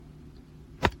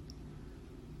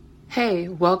Hey,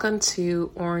 welcome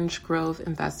to Orange Grove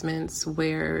Investments,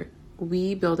 where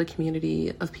we build a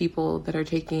community of people that are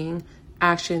taking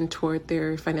action toward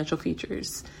their financial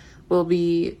futures. We'll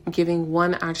be giving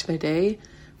one action a day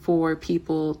for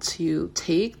people to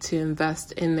take to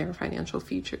invest in their financial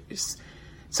futures.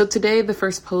 So today, the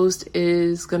first post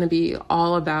is going to be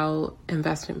all about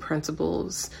investment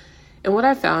principles. And what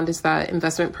I found is that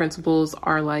investment principles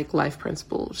are like life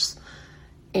principles.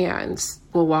 And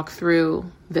we'll walk through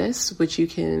this, which you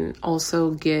can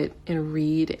also get and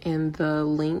read in the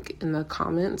link in the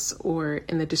comments or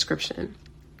in the description.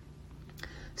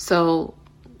 So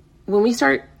when we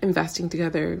start investing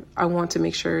together, I want to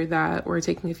make sure that we're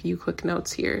taking a few quick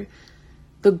notes here.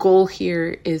 The goal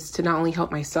here is to not only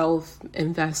help myself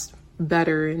invest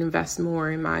better and invest more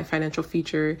in my financial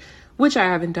future, which I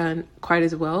haven't done quite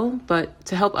as well, but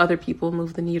to help other people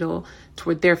move the needle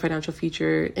toward their financial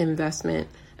future investments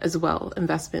as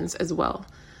well.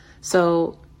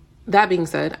 So that being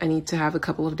said, I need to have a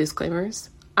couple of disclaimers.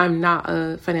 I'm not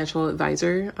a financial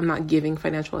advisor. I'm not giving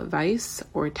financial advice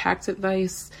or tax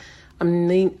advice. I'm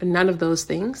none of those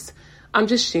things. I'm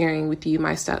just sharing with you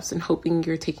my steps and hoping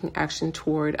you're taking action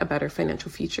toward a better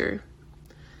financial future.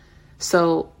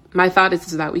 So my thought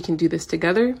is that we can do this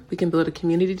together. We can build a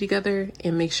community together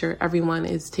and make sure everyone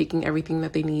is taking everything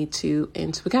that they need to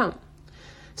into account.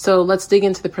 So let's dig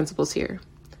into the principles here.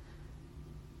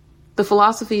 The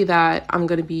philosophy that I'm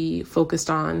going to be focused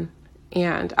on,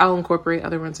 and I'll incorporate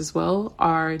other ones as well,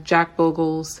 are Jack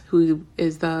Bogle's, who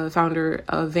is the founder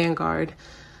of Vanguard,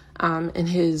 and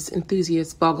his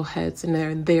enthusiast Bogleheads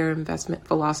and their investment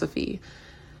philosophy.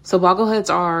 So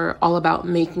Bogleheads are all about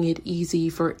making it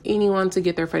easy for anyone to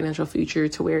get their financial future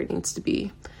to where it needs to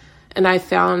be. And I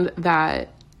found that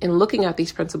in looking at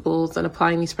these principles and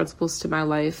applying these principles to my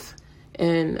life,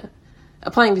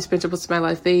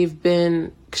 they've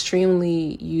been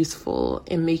extremely useful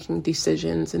in making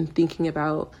decisions and thinking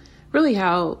about really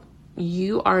how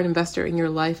you are an investor in your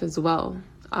life as well.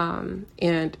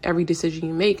 And every decision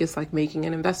you make is like making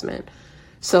an investment.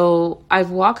 So I've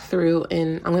walked through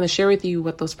and I'm going to share with you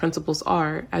what those principles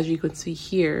are, as you can see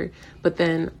here, but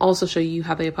then also show you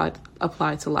how they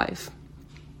apply to life.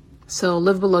 So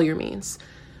live below your means.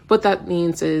 What that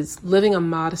means is living a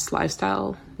modest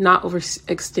lifestyle, not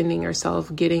overextending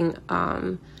yourself, getting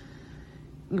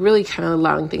really kind of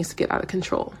allowing things to get out of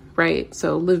control, right?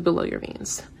 So live below your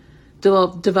means.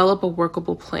 Develop a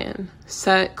workable plan.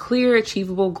 Set clear,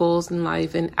 achievable goals in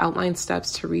life and outline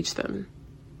steps to reach them.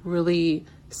 Really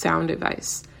sound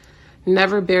advice.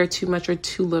 Never bear too much or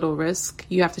too little risk.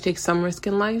 You have to take some risk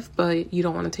in life, but you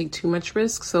don't want to take too much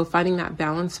risk. So finding that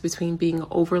balance between being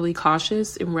overly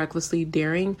cautious and recklessly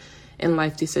daring in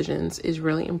life decisions is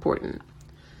really important.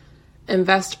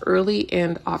 Invest early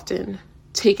and often.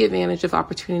 Take advantage of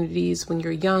opportunities when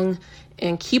you're young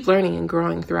and keep learning and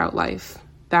growing throughout life.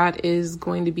 That is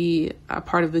going to be a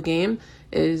part of the game,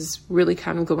 is really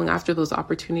kind of going after those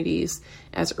opportunities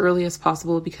as early as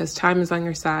possible because time is on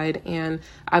your side. And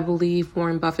I believe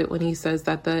Warren Buffett, when he says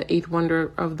that the eighth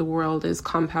wonder of the world is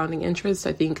compounding interest,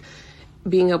 I think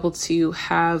being able to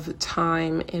have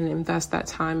time and invest that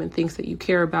time in things that you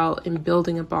care about and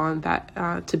building upon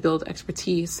that to build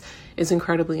expertise is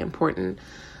incredibly important.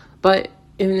 But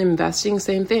in investing,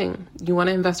 same thing. You want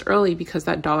to invest early because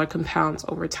that dollar compounds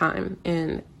over time.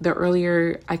 And the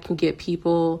earlier I can get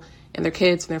people and their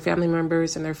kids and their family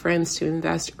members and their friends to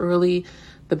invest early,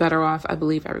 the better off I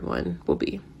believe everyone will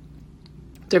be.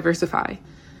 Diversify.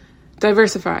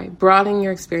 Broaden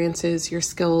your experiences, your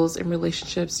skills, and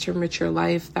relationships to enrich your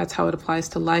life. That's how it applies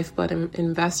to life. But in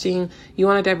investing, you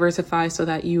want to diversify so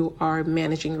that you are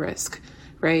managing risk,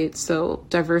 right? So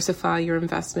diversify your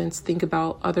investments. Think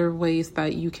about other ways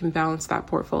that you can balance that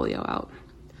portfolio out.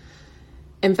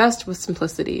 Invest with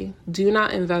simplicity. Do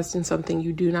not invest in something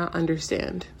you do not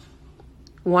understand.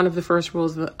 One of the first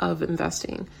rules of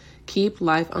investing. Keep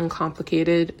life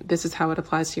uncomplicated. This is how it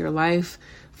applies to your life.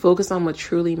 Focus on what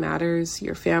truly matters,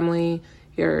 your family,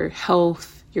 your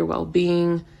health, your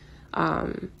well-being.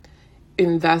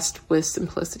 Invest with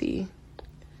simplicity.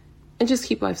 And just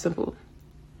keep life simple.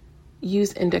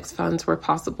 Use index funds where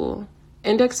possible.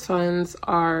 Index funds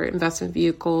are investment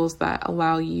vehicles that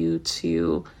allow you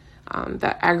to,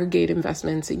 that aggregate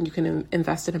investments, and you can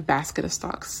invest in a basket of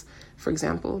stocks, for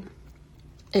example.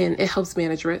 And it helps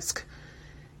manage risk.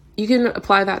 You can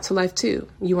apply that to life too.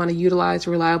 You want to utilize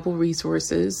reliable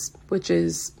resources, which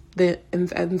is the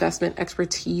investment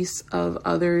expertise of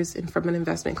others and from an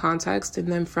investment context, and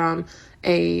then from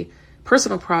a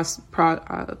personal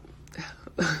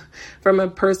from a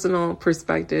personal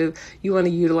perspective, you want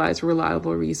to utilize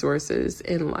reliable resources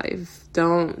in life.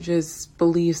 Don't just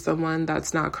believe someone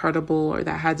that's not credible or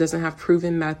that doesn't have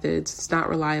proven methods. It's not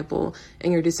reliable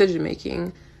in your decision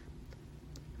making.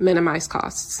 Minimize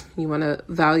costs. You want to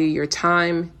value your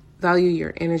time, value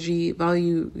your energy,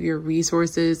 value your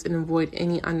resources, and avoid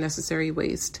any unnecessary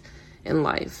waste in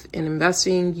life. In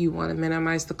investing, you want to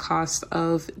minimize the cost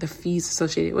of the fees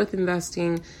associated with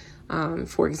investing.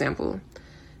 For example,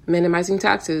 minimizing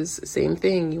taxes, same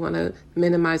thing. You want to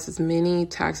minimize as many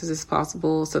taxes as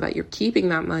possible so that you're keeping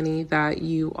that money that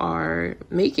you are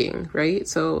making, right?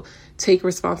 So take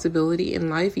responsibility in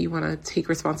life. You want to take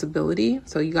responsibility.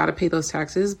 So you got to pay those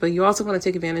taxes, but you also want to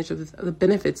take advantage of the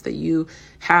benefits that you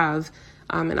have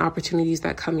and opportunities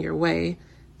that come your way,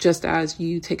 just as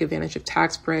you take advantage of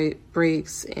tax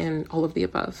breaks and all of the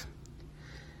above.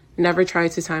 Never try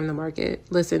to time the market.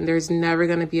 Listen, there's never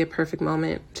going to be a perfect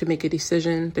moment to make a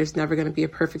decision. There's never going to be a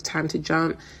perfect time to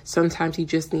jump. Sometimes you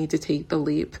just need to take the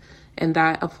leap. And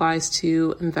that applies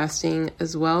to investing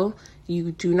as well.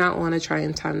 You do not want to try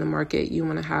and time the market. You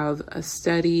want to have a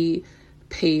steady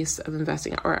pace of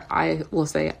investing, or I will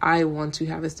say I want to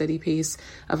have a steady pace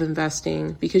of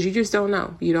investing, because you just don't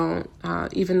know. You don't,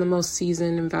 even the most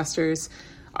seasoned investors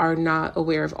are not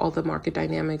aware of all the market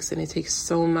dynamics, and it takes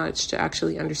so much to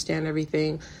actually understand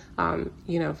everything.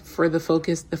 For the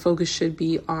focus should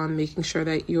be on making sure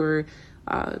that you're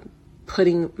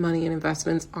putting money in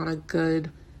investments on a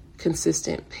good,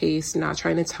 consistent pace, not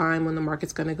trying to time when the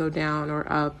market's going to go down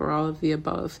or up or all of the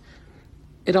above.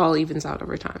 It all evens out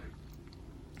over time.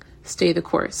 Stay the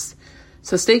course.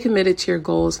 So stay committed to your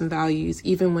goals and values,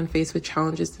 even when faced with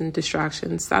challenges and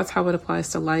distractions. That's how it applies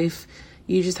to life.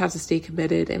 You just have to stay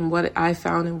committed. And what I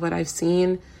found and what I've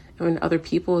seen in other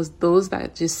people is those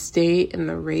that just stay in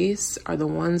the race are the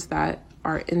ones that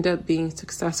end up being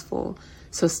successful.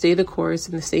 So stay the course.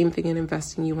 And the same thing in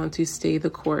investing, you want to stay the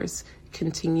course.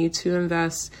 Continue to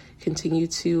invest. Continue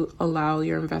to allow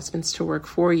your investments to work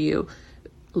for you.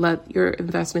 Let your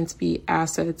investments be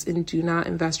assets, and do not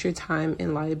invest your time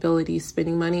in liabilities,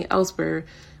 spending money elsewhere,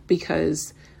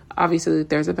 because obviously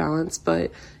there's a balance,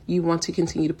 but you want to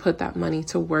continue to put that money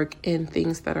to work in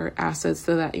things that are assets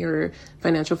so that your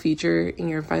financial future and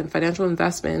your financial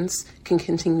investments can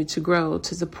continue to grow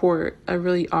to support a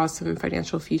really awesome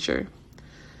financial future.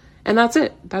 And that's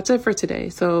it. That's it for today.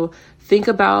 So think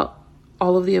about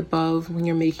all of the above when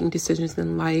you're making decisions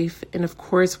in life. And of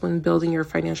course, when building your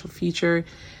financial future.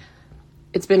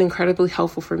 It's been incredibly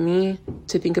helpful for me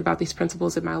to think about these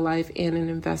principles in my life and in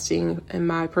investing in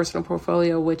my personal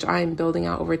portfolio, which I am building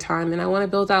out over time. And I want to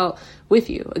build out with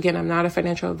you. Again, I'm not a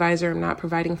financial advisor. I'm not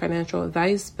providing financial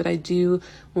advice, but I do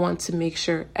want to make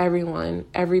sure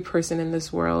every person in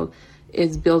this world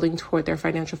is building toward their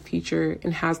financial future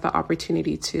and has the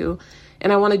opportunity to.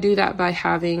 And I want to do that by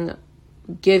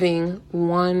giving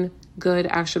one good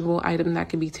actionable item that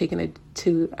can be taken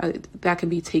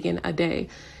a day.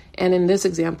 And in this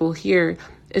example here,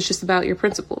 it's just about your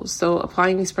principles. So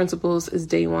applying these principles is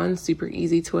day one, super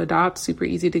easy to adopt, super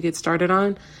easy to get started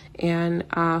on, and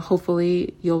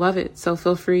hopefully you'll love it. So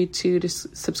feel free to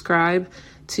just subscribe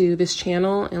to this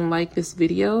channel and like this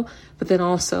video. But then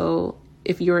also,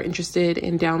 if you're interested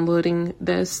in downloading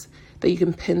this that you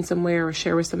can pin somewhere or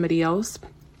share with somebody else,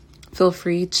 feel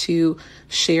free to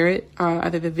share it,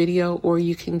 either the video, or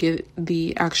you can get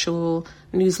the actual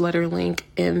newsletter link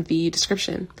in the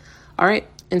description. All right,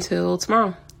 until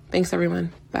tomorrow. Thanks,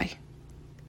 everyone. Bye.